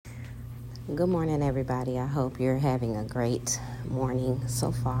Good morning, everybody. I hope you're having a great morning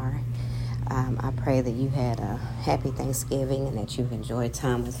so far. I pray that you had a happy Thanksgiving and that you've enjoyed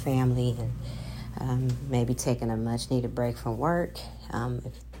time with family and maybe taken a much needed break from work.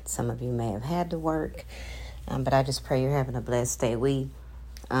 If some of you may have had to work, but I just pray you're having a blessed day. We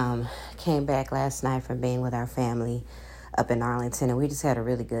came back last night from being with our family up in Arlington, and we just had a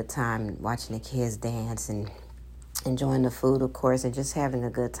really good time watching the kids dance and enjoying the food, of course, and just having a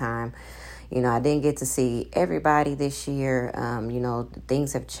good time. I didn't get to see everybody this year.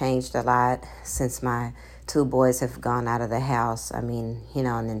 Things have changed a lot since my two boys have gone out of the house. And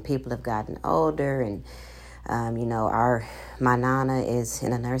then people have gotten older, and my Nana is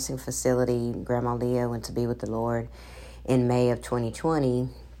in a nursing facility. Grandma Leah went to be with the Lord in May of 2020.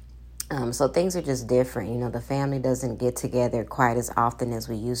 So things are just different. The family doesn't get together quite as often as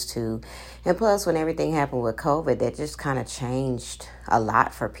we used to. And plus, when everything happened with COVID, that just kind of changed a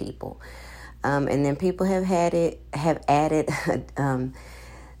lot for people. And then people have added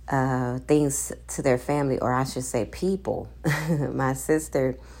things to their family, or I should say people. My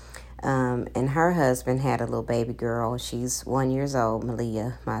sister and her husband had a little baby girl. She's 1 year old,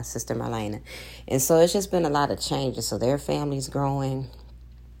 Malia, my sister Marlena. And so it's just been a lot of changes. So their family's growing.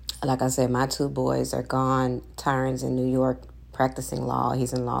 Like I said, my two boys are gone. Tyron's in New York practicing law.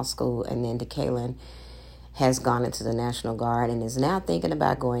 He's in law school. And then DeKaylin has gone into the National Guard and is now thinking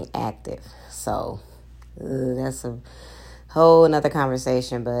about going active. So that's a whole another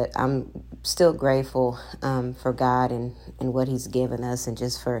conversation. But I'm still grateful for God and what he's given us, and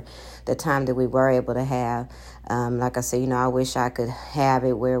just for the time that we were able to have. Like I said, I wish I could have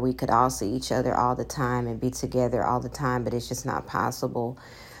it where we could all see each other all the time and be together all the time, but it's just not possible.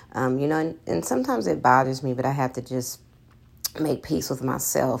 And sometimes it bothers me, but I have to just make peace with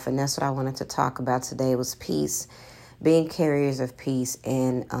myself. And that's what I wanted to talk about today, was peace, being carriers of peace,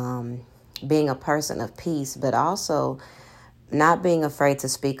 and being a person of peace, but also not being afraid to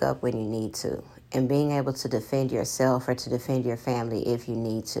speak up when you need to, and being able to defend yourself or to defend your family if you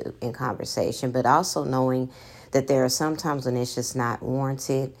need to in conversation, but also knowing that there are some times when it's just not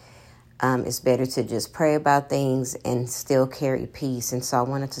warranted. It's better to just pray about things and still carry peace. And so I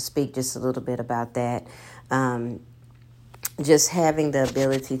wanted to speak just a little bit about that. Just having the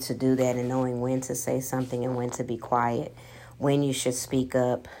ability to do that, and knowing when to say something and when to be quiet, when you should speak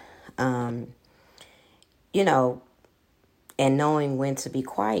up, and knowing when to be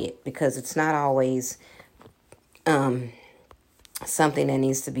quiet, because it's not always something that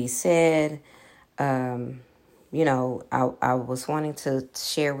needs to be said. I was wanting to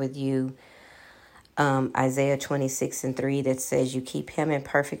share with you Isaiah 26:3 that says, "You keep him in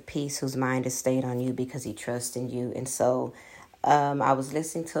perfect peace whose mind is stayed on you because he trusts in you." And so I was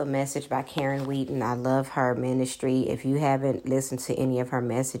listening to a message by Karen Wheaton. I love her ministry. If you haven't listened to any of her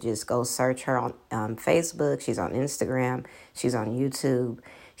messages, go search her on Facebook. She's on Instagram. She's on YouTube.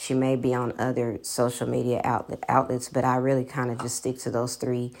 She may be on other social media outlets, but I really kind of just stick to those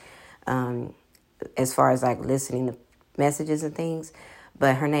three as far as like listening to messages and things.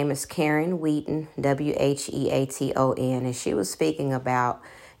 But her name is Karen Wheaton, Wheaton, and she was speaking about,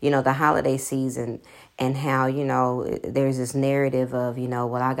 the holiday season, and how, there's this narrative of,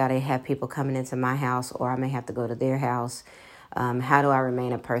 I got to have people coming into my house, or I may have to go to their house. How do I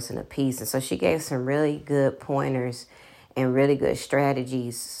remain a person of peace? And so she gave some really good pointers and really good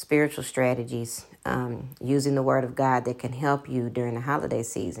strategies, spiritual strategies, using the word of God that can help you during the holiday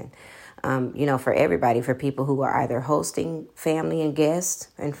season. For everybody, for people who are either hosting family and guests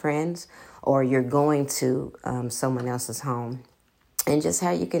and friends, or you're going to someone else's home. And just how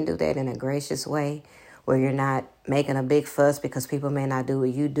you can do that in a gracious way, where you're not making a big fuss because people may not do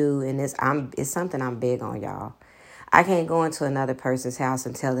what you do. And it's something I'm big on, y'all. I can't go into another person's house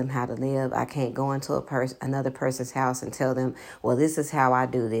and tell them how to live. I can't go into another person's house and tell them, well, this is how I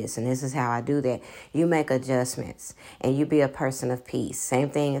do this and this is how I do that. You make adjustments and you be a person of peace. Same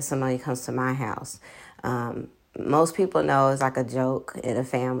thing if somebody comes to my house. Most people know it's like a joke in a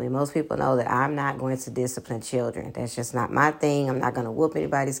family. Most people know that I'm not going to discipline children. That's just not my thing. I'm not going to whoop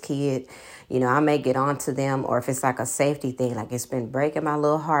anybody's kid. I may get on to them, or if it's like a safety thing, like it's been breaking my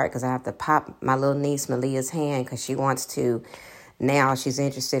little heart because I have to pop my little niece Malia's hand because she wants to. Now she's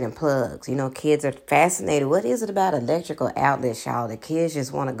interested in plugs. Kids are fascinated. What is it about electrical outlets, y'all? The kids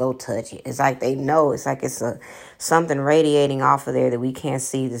just want to go touch it. It's like they know. It's like it's something radiating off of there that we can't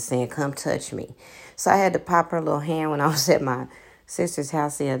see that's saying, come touch me. So I had to pop her little hand when I was at my sister's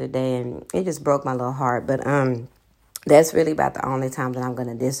house the other day, and it just broke my little heart. But that's really about the only time that I'm going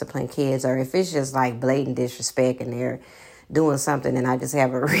to discipline kids, or if it's just like blatant disrespect and they're doing something and I just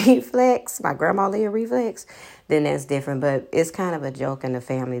have a reflex, my grandma Leah reflex, then that's different. But it's kind of a joke in the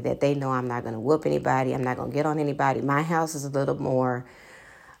family that they know I'm not going to whoop anybody. I'm not going to get on anybody. My house is a little more,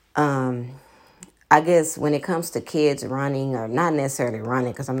 I guess when it comes to kids running, or not necessarily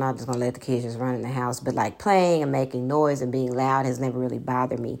running, because I'm not just going to let the kids just run in the house, but like playing and making noise and being loud has never really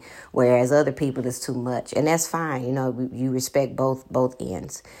bothered me, whereas other people it's too much. And that's fine. You know, you respect both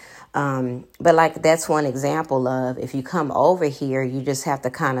ends. But like that's one example of, if you come over here, you just have to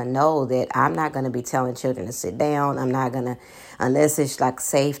kind of know that I'm not going to be telling children to sit down. I'm not going to, unless it's like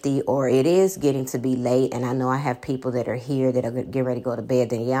safety or it is getting to be late and I know I have people that are here that are getting ready to go to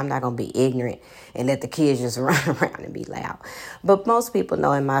bed, then yeah, I'm not going to be ignorant and let the kids just run around and be loud. But most people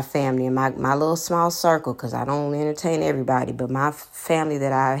know in my family, in my little small circle, because I don't entertain everybody, but my family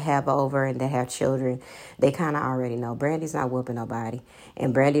that I have over and that have children, they kind of already know Brandy's not whooping nobody.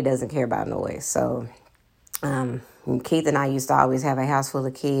 And Brandy doesn't care about noise. So Keith and I used to always have a house full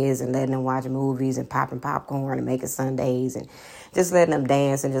of kids and letting them watch movies and popping popcorn and making sundaes and just letting them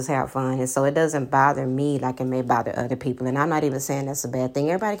dance and just have fun. And so it doesn't bother me like it may bother other people. And I'm not even saying that's a bad thing.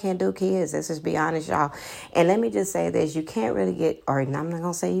 Everybody can't do kids. Let's just be honest, y'all. And let me just say this. You can't really get, or I'm not going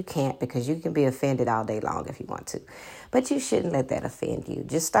to say you can't, because you can be offended all day long if you want to. But you shouldn't let that offend you.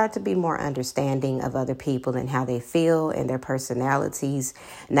 Just start to be more understanding of other people and how they feel and their personalities.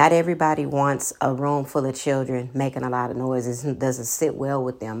 Not everybody wants a room full of children making a lot of noises. It doesn't sit well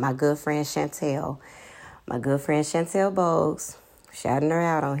with them. My good friend Chantel Bogues, shouting her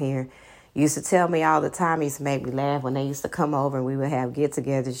out on here, used to tell me all the time, used to make me laugh when they used to come over and we would have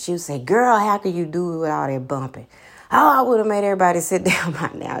get-togethers. She would say, girl, how could you do it with all that bumping? Oh, I would have made everybody sit down by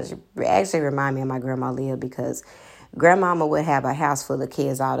now. She actually reminded me of my grandma Leah, because grandmama would have a house full of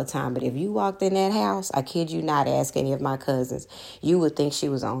kids all the time. But if you walked in that house, I kid you not, ask any of my cousins, you would think she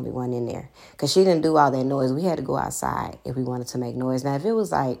was the only one in there, because she didn't do all that noise. We had to go outside if we wanted to make noise. Now, if it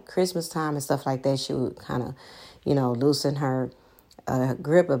was like Christmas time and stuff like that, she would kind of, loosen her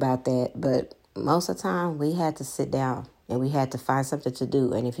grip about that. But most of the time, we had to sit down and we had to find something to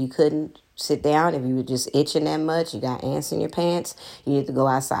do. And if you couldn't sit down, if you were just itching that much, you got ants in your pants, you need to go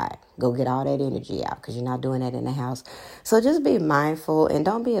outside. Go get all that energy out, because you're not doing that in the house. So just be mindful and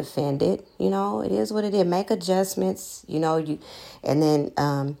don't be offended. It is what it is. Make adjustments, and then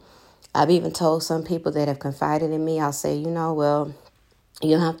I've even told some people that have confided in me, I'll say, well,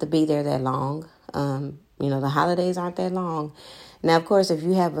 you don't have to be there that long. The holidays aren't that long. Now, of course, if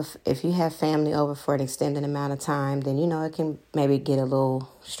you have family over for an extended amount of time, then, it can maybe get a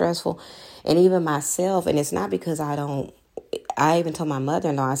little stressful. And even myself, and it's not because I even told my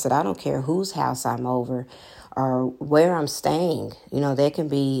mother-in-law, I said, I don't care whose house I'm over or where I'm staying. They can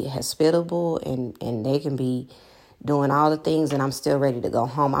be hospitable and they can be doing all the things, and I'm still ready to go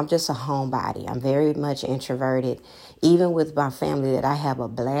home. I'm just a homebody. I'm very much introverted, even with my family that I have a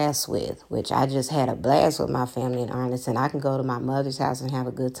blast with, which I just had a blast with my family in Arlington. I can go to my mother's house and have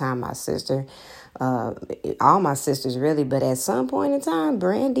a good time. My sister, all my sisters really, but at some point in time,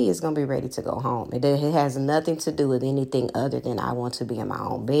 Brandy is going to be ready to go home. It has nothing to do with anything other than I want to be in my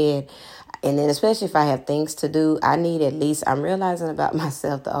own bed. And then especially if I have things to do, I need at least, I'm realizing about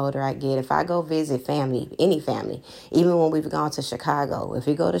myself the older I get, if I go visit family, any family, even when we've gone to Chicago, if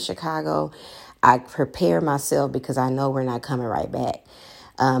we go to Chicago, I prepare myself because I know we're not coming right back.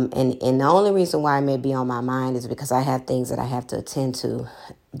 And the only reason why it may be on my mind is because I have things that I have to attend to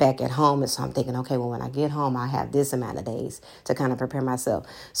back at home. And so I'm thinking, okay, well, when I get home, I have this amount of days to kind of prepare myself.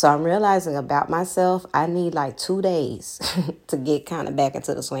 So I'm realizing about myself, I need like 2 days to get kind of back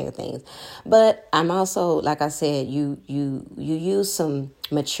into the swing of things. But I'm also, like I said, you use some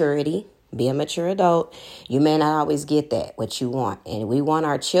maturity. Be a mature adult. You may not always get that, what you want. And we want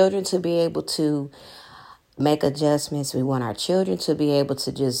our children to be able to make adjustments. We want our children to be able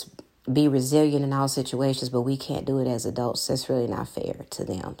to just be resilient in all situations, but we can't do it as adults. That's really not fair to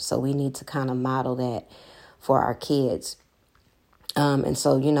them. So we need to kind of model that for our kids. And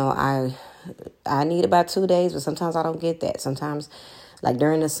so, I need about 2 days, but sometimes I don't get that. Sometimes, like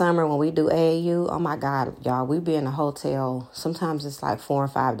during the summer when we do AAU, oh my God, y'all, we be in a hotel. Sometimes it's like 4 or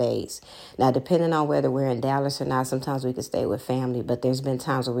 5 days. Now, depending on whether we're in Dallas or not, sometimes we could stay with family. But there's been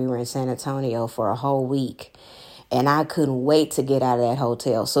times where we were in San Antonio for a whole week, and I couldn't wait to get out of that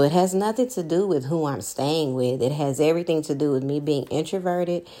hotel. So it has nothing to do with who I'm staying with. It has everything to do with me being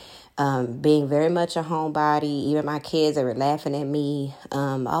introverted, being very much a homebody. Even my kids, they were laughing at me.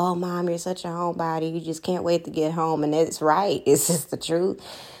 Oh, Mom, you're such a homebody. You just can't wait to get home. And that's right. It's just the truth.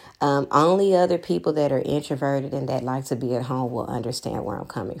 Only other people that are introverted and that like to be at home will understand where I'm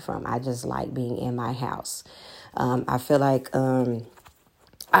coming from. I just like being in my house. I feel like I'm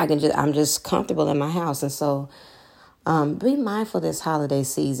just comfortable in my house. And so Be mindful this holiday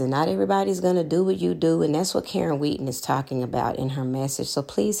season. Not everybody's going to do what you do, and that's what Karen Wheaton is talking about in her message. So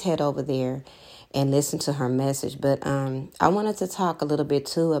please head over there and listen to her message. But I wanted to talk a little bit,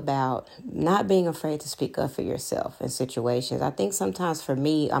 too, about not being afraid to speak up for yourself in situations. I think sometimes for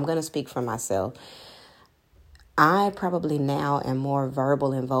me, I'm going to speak for myself. I probably now am more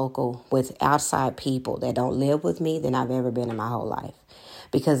verbal and vocal with outside people that don't live with me than I've ever been in my whole life.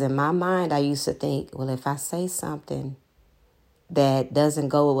 Because in my mind, I used to think, well, if I say something that doesn't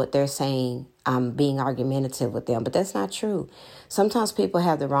go with what they're saying, I'm being argumentative with them. But that's not true. Sometimes people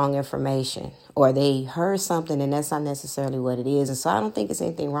have the wrong information, or they heard something and that's not necessarily what it is. And so I don't think there's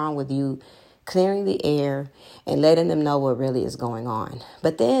anything wrong with you clearing the air and letting them know what really is going on.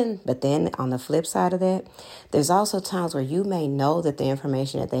 But then on the flip side of that, there's also times where you may know that the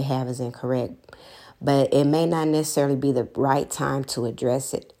information that they have is incorrect, but it may not necessarily be the right time to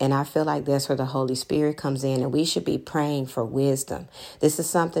address it. And I feel like that's where the Holy Spirit comes in, and we should be praying for wisdom. This is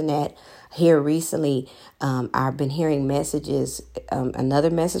something that here recently, I've been hearing messages,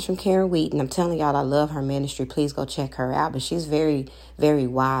 another message from Karen Wheaton. I'm telling y'all, I love her ministry. Please go check her out. But she's very, very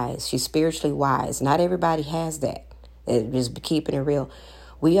wise. She's spiritually wise. Not everybody has that. Just keeping it real.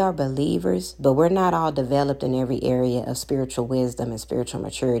 We are believers, but we're not all developed in every area of spiritual wisdom and spiritual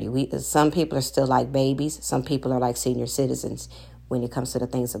maturity. Some people are still like babies. Some people are like senior citizens when it comes to the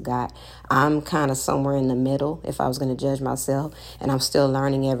things of God. I'm kind of somewhere in the middle if I was going to judge myself, and I'm still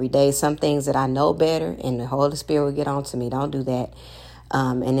learning every day. Some things that I know better, and the Holy Spirit will get on to me. Don't do that.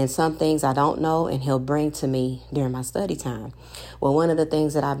 And then some things I don't know, and he'll bring to me during my study time. Well, one of the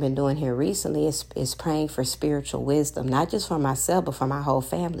things that I've been doing here recently is praying for spiritual wisdom, not just for myself, but for my whole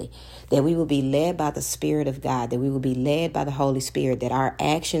family, that we will be led by the Spirit of God, that we will be led by the Holy Spirit, that our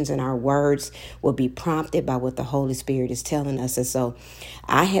actions and our words will be prompted by what the Holy Spirit is telling us. And so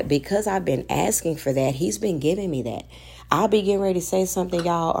because I've been asking for that, he's been giving me that. I'll be getting ready to say something,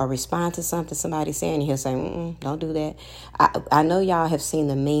 y'all, or respond to something somebody's saying, and he'll say, don't do that. I know y'all have seen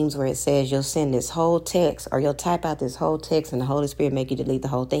the memes where it says you'll send this whole text, or you'll type out this whole text and the Holy Spirit make you delete the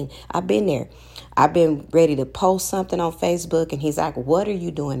whole thing. I've been there. I've been ready to post something on Facebook, and he's like, what are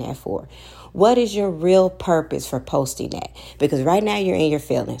you doing that for? What is your real purpose for posting that? Because right now you're in your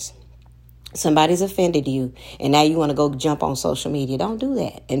feelings. Somebody's offended you, and now you want to go jump on social media. Don't do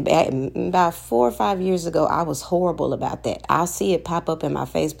that. And about 4 or 5 years ago, I was horrible about that. I'll see it pop up in my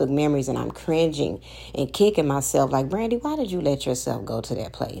Facebook memories, and I'm cringing and kicking myself like, Brandy, why did you let yourself go to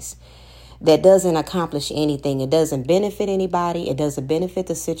that place? That doesn't accomplish anything. It doesn't benefit anybody. It doesn't benefit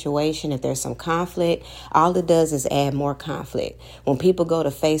the situation. If there's some conflict, all it does is add more conflict. When people go to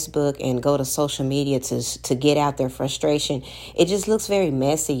Facebook and go to social media to get out their frustration, it just looks very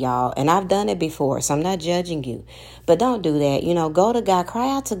messy, y'all. And I've done it before, so I'm not judging you. But don't do that. Go to God. Cry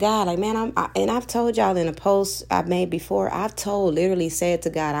out to God. Like, man, and I've told y'all in a post I've made before, literally said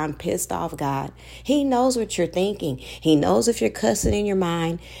to God, I'm pissed off, God. He knows what you're thinking. He knows if you're cussing in your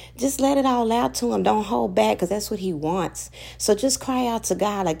mind. Just let it all out to him. Don't hold back, because that's what he wants. So just cry out to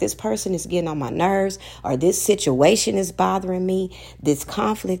God, like, this person is getting on my nerves, or this situation is bothering me. This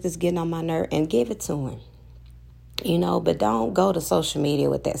conflict is getting on my nerve, and give it to him. But don't go to social media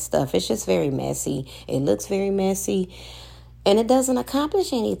with that stuff. It's just very messy. It looks very messy, and it doesn't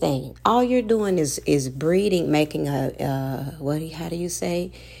accomplish anything. All you're doing is breeding, making how do you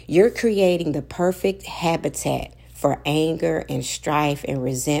say? You're creating the perfect habitat for anger and strife and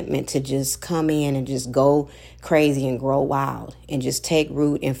resentment to just come in and just go crazy and grow wild and just take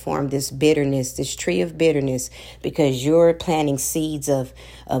root and form this bitterness, this tree of bitterness, because you're planting seeds of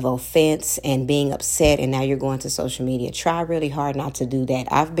offense and being upset, and now you're going to social media. Try really hard not to do that.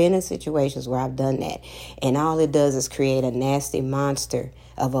 I've been in situations where I've done that, and all it does is create a nasty monster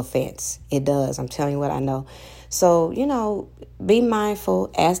of offense. It does. I'm telling you what I know. So, be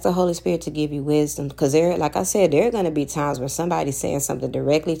mindful. Ask the Holy Spirit to give you wisdom, because like I said, there are going to be times where somebody's saying something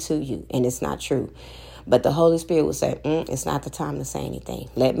directly to you and it's not true. But the Holy Spirit will say, it's not the time to say anything.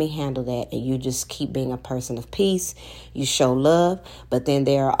 Let me handle that. And you just keep being a person of peace. You show love. But then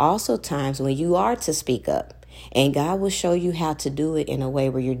there are also times when you are to speak up. And God will show you how to do it in a way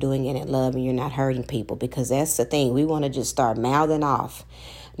where you're doing it in love and you're not hurting people. Because that's the thing. We want to just start mouthing off.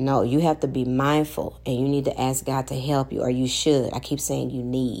 No, you have to be mindful, and you need to ask God to help you, or you should. I keep saying you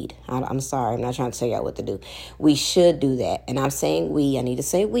need. I'm sorry. I'm not trying to tell y'all what to do. We should do that. And I'm saying we. I need to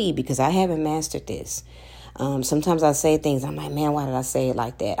say we, because I haven't mastered this. Sometimes I say things, I'm like, man, why did I say it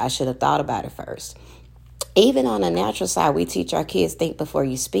like that? I should have thought about it first. Even on the natural side, we teach our kids, think before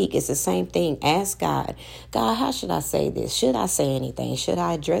you speak. It's the same thing. Ask God, God, how should I say this? Should I say anything? Should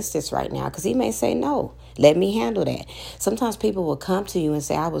I address this right now? Because he may say no. Let me handle that. Sometimes people will come to you and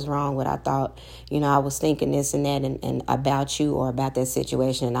say, I was wrong what I thought. I was thinking this and that and about you or about that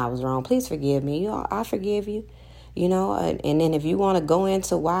situation, and I was wrong. Please forgive me. I forgive you. And then if you want to go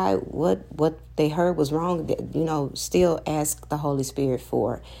into why, what they heard was wrong, still ask the Holy Spirit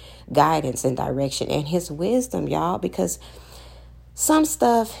for guidance and direction and his wisdom, y'all, because some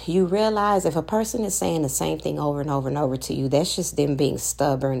stuff you realize if a person is saying the same thing over and over and over to you, that's just them being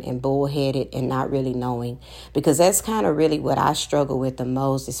stubborn and bullheaded and not really knowing, because that's kind of really what I struggle with the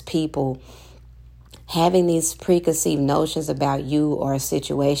most is people having these preconceived notions about you or a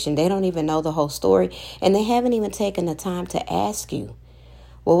situation. They don't even know the whole story, and they haven't even taken the time to ask you,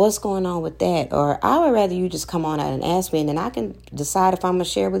 well, what's going on with that? Or I would rather you just come on out and ask me, and then I can decide if I'm going to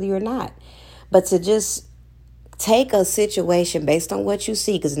share with you or not. But to just take a situation based on what you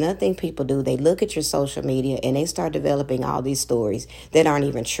see, because another thing people do, they look at your social media and they start developing all these stories that aren't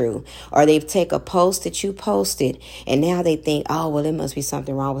even true. Or they take a post that you posted and now they think, oh, well, there must be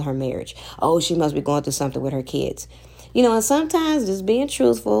something wrong with her marriage. Oh, she must be going through something with her kids. And sometimes just being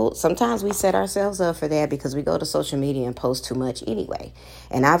truthful, sometimes we set ourselves up for that because we go to social media and post too much anyway.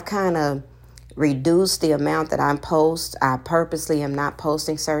 And I've kind of reduced the amount that I post. I purposely am not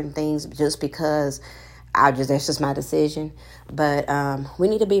posting certain things just because that's just my decision. But we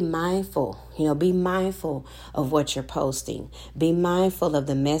need to be mindful, be mindful of what you're posting. Be mindful of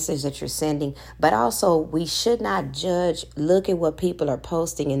the message that you're sending. But also, we should not judge, look at what people are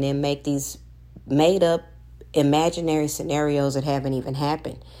posting and then make these made up imaginary scenarios that haven't even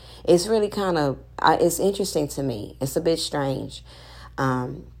happened. It's really it's interesting to me. It's a bit strange. I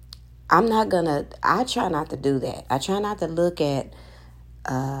try not to do that. I try not to look at,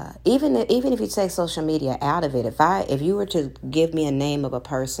 even if you take social media out of it, if you were to give me a name of a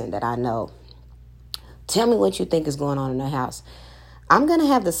person that I know, tell me what you think is going on in their house. I'm going to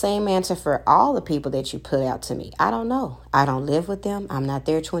have the same answer for all the people that you put out to me. I don't know. I don't live with them. I'm not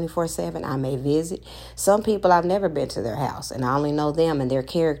there 24/7. I may visit. Some people I've never been to their house, and I only know them and their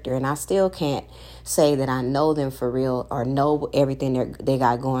character, and I still can't say that I know them for real or know everything they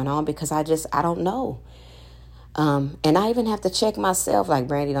got going on because I don't know. And I even have to check myself like,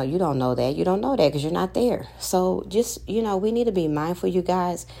 Brandy, no, you don't know that. You don't know that because you're not there. So just, we need to be mindful, you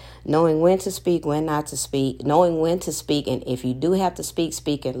guys, knowing when to speak, when not to speak, knowing when to speak. And if you do have to speak,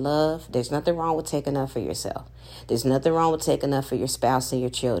 speak in love. There's nothing wrong with taking up for yourself. There's nothing wrong with taking up for your spouse and your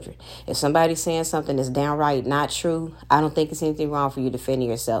children. If somebody's saying something that's downright not true, I don't think it's anything wrong for you defending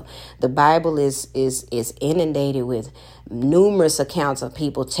yourself. The Bible is inundated with numerous accounts of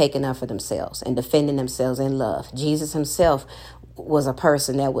people taking up for themselves and defending themselves in love. Jesus himself was a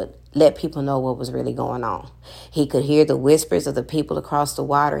person that would let people know what was really going on. He could hear the whispers of the people across the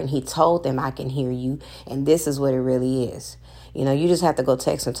water, and he told them, I can hear you, and this is what it really is. You just have to go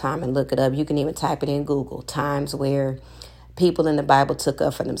take some time and look it up. You can even type it in Google, times where people in the Bible took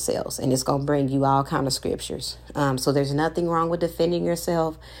up for themselves, and it's going to bring you all kind of scriptures. So there's nothing wrong with defending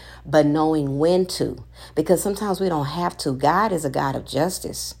yourself, but knowing when to, because sometimes we don't have to. God is a God of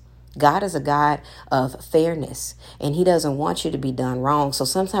justice. God is a God of fairness, and he doesn't want you to be done wrong. So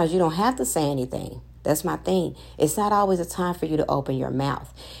sometimes you don't have to say anything. That's my thing. It's not always a time for you to open your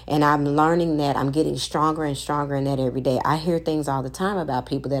mouth. And I'm learning that. I'm getting stronger and stronger in that every day. I hear things all the time about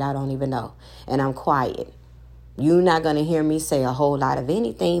people that I don't even know, and I'm quiet. You're not going to hear me say a whole lot of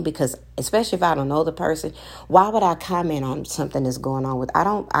anything because, especially if I don't know the person, why would I comment on something that's going on with? I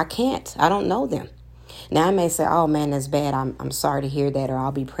don't know them. Now I may say, oh man, that's bad. I'm sorry to hear that, or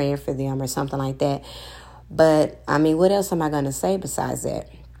I'll be praying for them or something like that. But I mean, what else am I going to say besides that?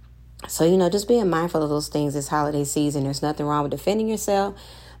 So, just being mindful of those things this holiday season. There's nothing wrong with defending yourself,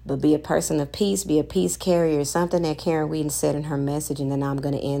 but be a person of peace, be a peace carrier. Something that Karen Wheaton said in her message, and then I'm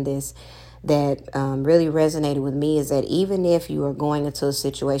going to end this, that really resonated with me is that even if you are going into a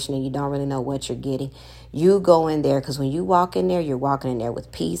situation and you don't really know what you're getting, you go in there, because when you walk in there, you're walking in there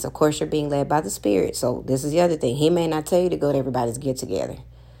with peace. Of course, you're being led by the Spirit. So this is the other thing. He may not tell you to go to everybody's get together.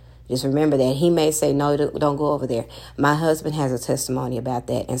 Just remember that. He may say, no, don't go over there. My husband has a testimony about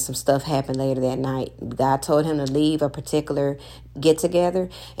that, and some stuff happened later that night. God told him to leave a particular get together,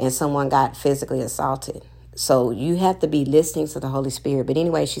 and someone got physically assaulted. So you have to be listening to the Holy Spirit. But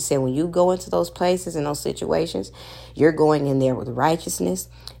anyway, she said, when you go into those places and those situations, you're going in there with righteousness.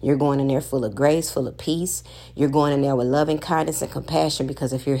 You're going in there full of grace, full of peace. You're going in there with loving kindness and compassion,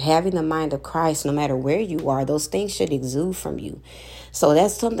 because if you're having the mind of Christ, no matter where you are, those things should exude from you. So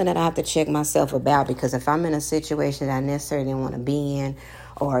that's something that I have to check myself about, because if I'm in a situation that I necessarily didn't want to be in,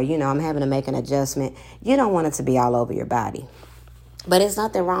 or, I'm having to make an adjustment, you don't want it to be all over your body. But it's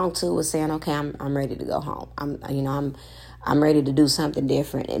nothing wrong too with saying, okay, I'm ready to go home. I'm ready to do something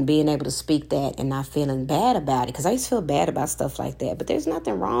different, and being able to speak that and not feeling bad about it. Because I used to feel bad about stuff like that. But there's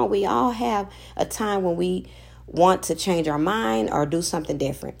nothing wrong. We all have a time when we want to change our mind or do something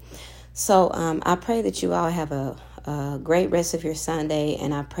different. So I pray that you all have a great rest of your Sunday,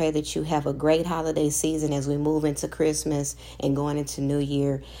 and I pray that you have a great holiday season as we move into Christmas and going into the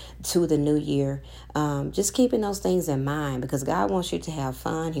new year. Just keeping those things in mind, because God wants you to have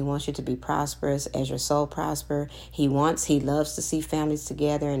fun. He wants you to be prosperous as your soul prosper. He loves to see families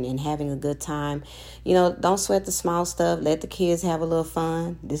together and having a good time. Don't sweat the small stuff. Let the kids have a little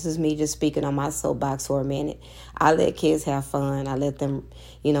fun. This is me just speaking on my soapbox for a minute. I let kids have fun. I let them,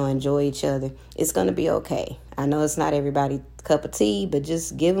 enjoy each other. It's going to be okay. I know it's not everybody's cup of tea, but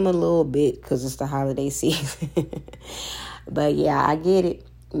just give them a little bit because it's the holiday season. But yeah, I get it.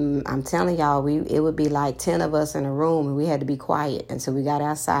 I'm telling y'all, it would be like 10 of us in a room, and we had to be quiet until we got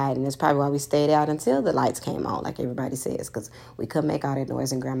outside. And that's probably why we stayed out until the lights came on, like everybody says, because we couldn't make all that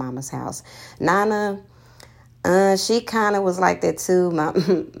noise in Grandmama's house. Nana, she kind of was like that too.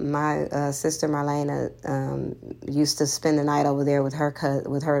 My sister Marlena used to spend the night over there with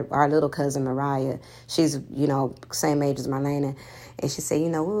our little cousin Mariah. She's same age as Marlena, and she said, we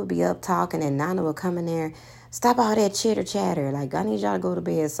would be up talking, and Nana would come in there, stop all that chitter chatter. Like, I need y'all to go to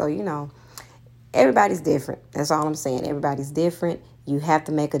bed. So everybody's different. That's all I'm saying. Everybody's different. You have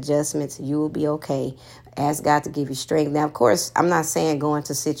to make adjustments. You will be okay. Ask God to give you strength. Now, of course, I'm not saying go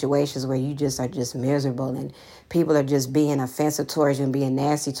into situations where you just are just miserable and people are just being offensive towards you and being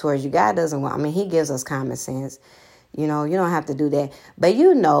nasty towards you. God doesn't want, He gives us common sense. You don't have to do that. But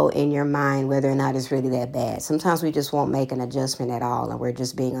in your mind whether or not it's really that bad. Sometimes we just won't make an adjustment at all, and we're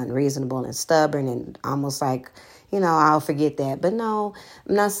just being unreasonable and stubborn and almost like, I'll forget that. But no,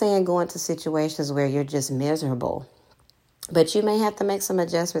 I'm not saying go into situations where you're just miserable. But you may have to make some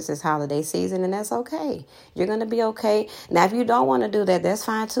adjustments this holiday season, and that's okay. You're going to be okay. Now, if you don't want to do that, that's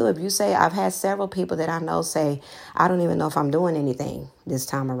fine too. If you say, I've had several people that I know say, I don't even know if I'm doing anything this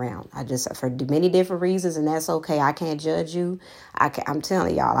time around. I just, for many different reasons, and that's okay. I can't judge you. I'm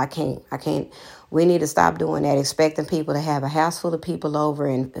telling y'all, I can't. We need to stop doing that, expecting people to have a house full of people over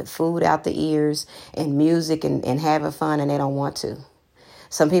and food out the ears and music and having fun, and they don't want to.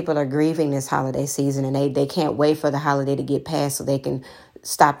 Some people are grieving this holiday season, and they can't wait for the holiday to get past so they can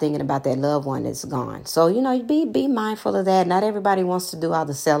stop thinking about that loved one that's gone. So, be mindful of that. Not everybody wants to do all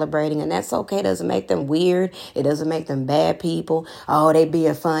the celebrating, and that's okay. It doesn't make them weird. It doesn't make them bad people. Oh, they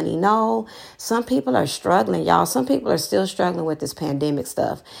being funny. No, some people are struggling, y'all. Some people are still struggling with this pandemic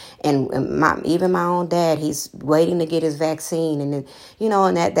stuff. And even my own dad, he's waiting to get his vaccine. And,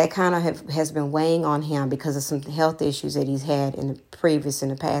 and that kind of has been weighing on him because of some health issues that he's had in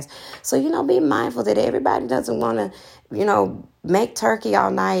the past. So, be mindful that everybody doesn't want to, make turkey all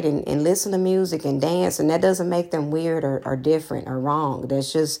night and listen to music and dance. And that doesn't make them weird or different or wrong.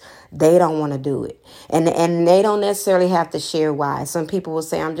 That's just, they don't want to do it. And they don't necessarily have to share why. Some people will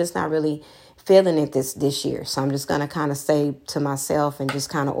say, I'm just not really feeling it this year. So I'm just going to kind of say to myself and just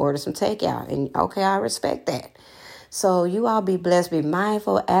kind of order some takeout. And okay, I respect that. So you all be blessed, be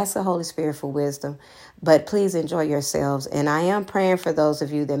mindful, ask the Holy Spirit for wisdom, but please enjoy yourselves. And I am praying for those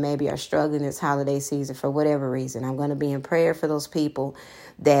of you that maybe are struggling this holiday season for whatever reason. I'm going to be in prayer for those people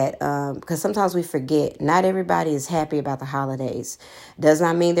that, because sometimes we forget, not everybody is happy about the holidays. Does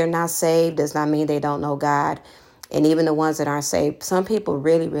not mean they're not saved, does not mean they don't know God. And even the ones that aren't saved, some people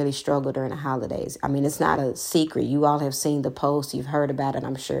really, really struggle during the holidays. I mean, it's not a secret. You all have seen the posts. You've heard about it,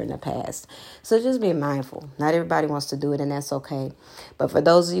 I'm sure, in the past. So just be mindful. Not everybody wants to do it, and that's okay. But for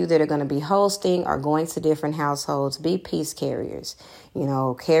those of you that are going to be hosting or going to different households, be peace carriers.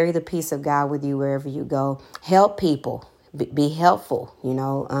 Carry the peace of God with you wherever you go. Help people. Be helpful,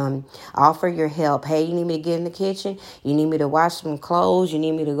 offer your help. Hey, you need me to get in the kitchen? You need me to wash some clothes? You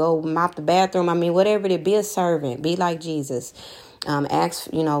need me to go mop the bathroom? I mean, whatever it is, be a servant. Be like Jesus. Ask,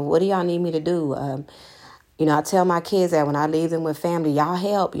 what do y'all need me to do? I tell my kids that when I leave them with family, y'all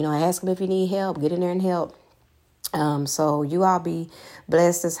help. Ask them if you need help. Get in there and help. So you all be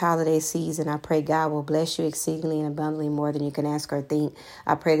blessed this holiday season. I pray God will bless you exceedingly and abundantly more than you can ask or think.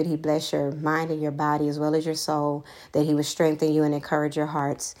 I pray that He bless your mind and your body as well as your soul, that He would strengthen you and encourage your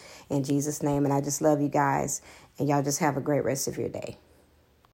hearts in Jesus' name. And I just love you guys, and y'all just have a great rest of your day.